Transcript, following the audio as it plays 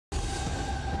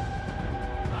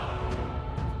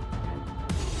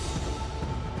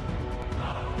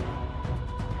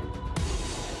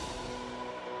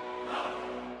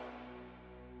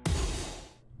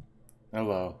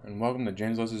Hello, and welcome to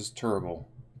James Lewis's Trrbl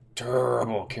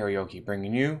Karaoke,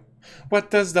 bringing you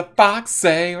What Does the Fox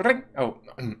Say? Ring. Oh,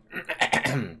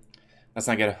 let's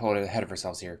not get ahead of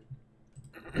ourselves here.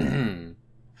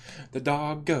 The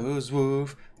dog goes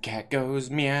woof, the cat goes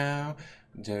meow,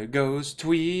 the dog goes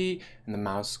tweet, and the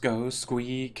mouse goes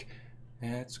squeak.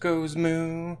 Cat goes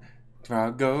moo, the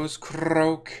frog goes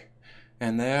croak,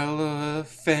 and the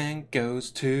elephant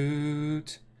goes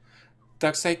toot.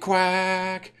 Ducks say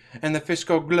quack, and the fish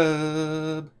go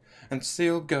glub, and the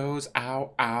seal goes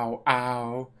ow, ow,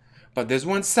 ow. But there's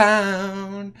one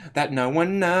sound that no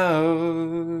one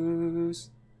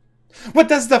knows. What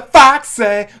does the fox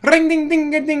say? Ring ding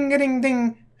ding a ding a ding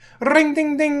ding. Ring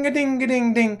ding ding a ding a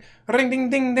ding ding. Ring ding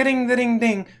ding a ding a ding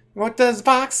ding. What does the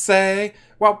fox say?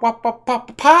 Wop wop wop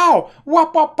pop pow.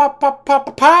 Wop wop wop pop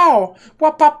pop pow.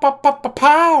 Wop wop wop pop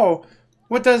pow.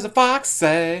 What does the fox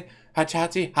say?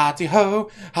 Hatty hatty ho,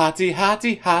 hatty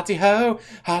hatty hatty ho,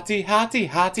 hatty hatty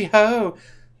hatty ho.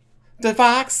 The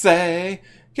fox say,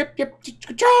 yip yip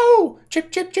chow,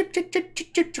 chip chip chip chip chip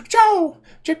chip chip chip chow,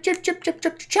 chip chip chip chip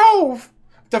chip chow.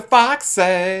 The fox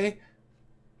say,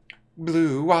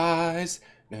 blue eyes,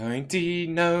 90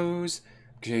 nose,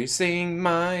 chasing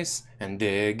mice and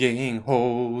digging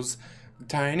holes,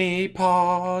 tiny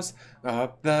paws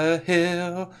up the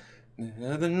hill.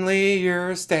 Suddenly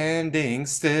you're standing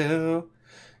still.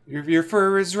 Your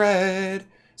fur is red,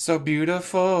 so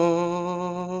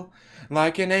beautiful,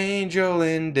 like an angel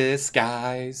in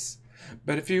disguise.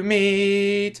 But if you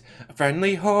meet a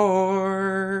friendly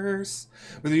horse,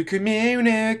 will you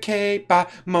communicate by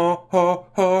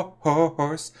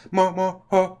horse,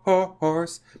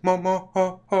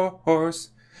 horse?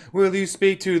 Will you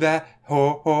speak to that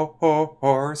horse,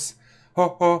 horse?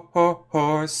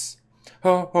 Horse.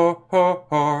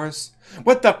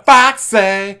 What the fox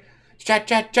say? Cha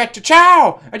cha cha cha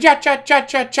chow. Cha cha cha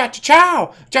cha cha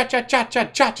chow. Cha cha cha cha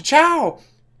cha chow.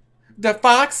 The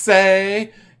fox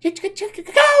say, go,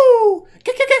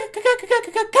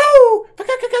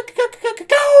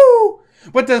 go.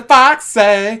 What the fox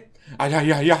say?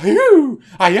 Yahoo!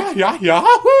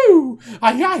 Yahoo!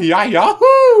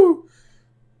 Yahoo!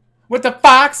 What the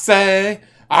fox say?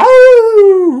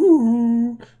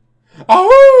 Oh!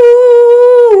 Oh!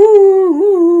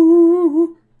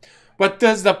 What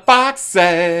does the fox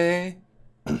say?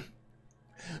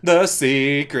 The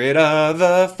secret of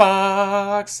the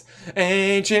fox,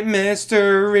 ancient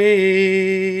mystery,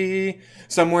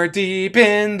 somewhere deep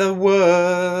in the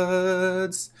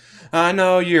woods. I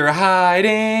know you're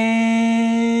hiding.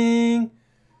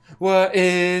 What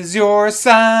is your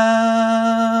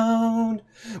sound?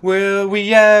 Will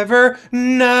we ever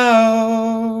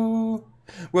know?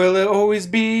 Will it always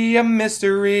be a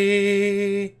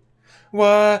mystery?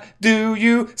 What do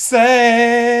you say?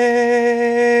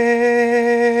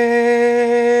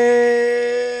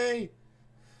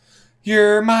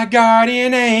 You're my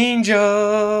guardian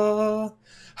angel,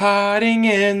 hiding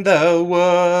in the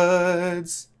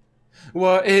woods.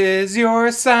 What is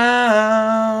your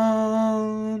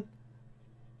sound?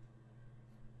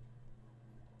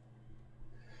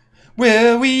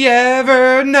 Will we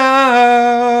ever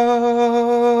know?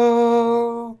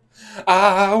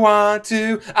 I want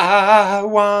to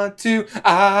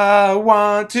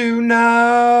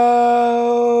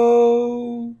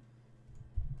know.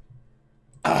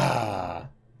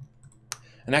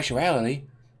 In actuality,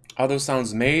 all those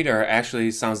sounds made are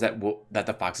actually sounds that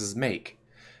the foxes make.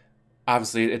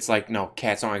 Obviously, it's like, no,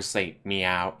 cats don't always say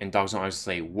meow, and dogs don't always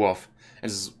say woof.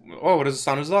 It's, oh, what does the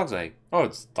sound of the dog say? Oh,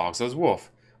 it's dog says woof.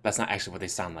 That's not actually what they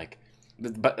sound like.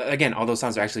 But again, all those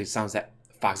sounds are actually sounds that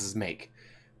foxes make.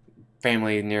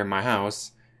 Family near my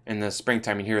house, in the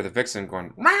springtime, you hear the vixen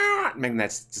going, rah, making that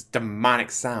just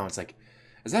demonic sound. It's like,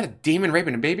 is that a demon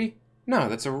raping a baby? No,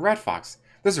 that's a red fox.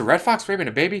 There's a red fox raping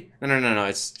a baby? No.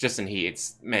 It's just in heat.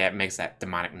 It makes that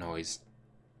demonic noise.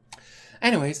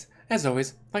 Anyways, as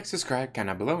always, like, subscribe,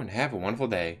 comment down below, and have a wonderful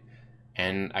day.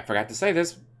 And I forgot to say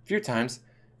this a few times.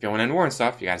 If you want to end war and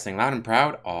stuff, you gotta sing loud and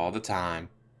proud all the time.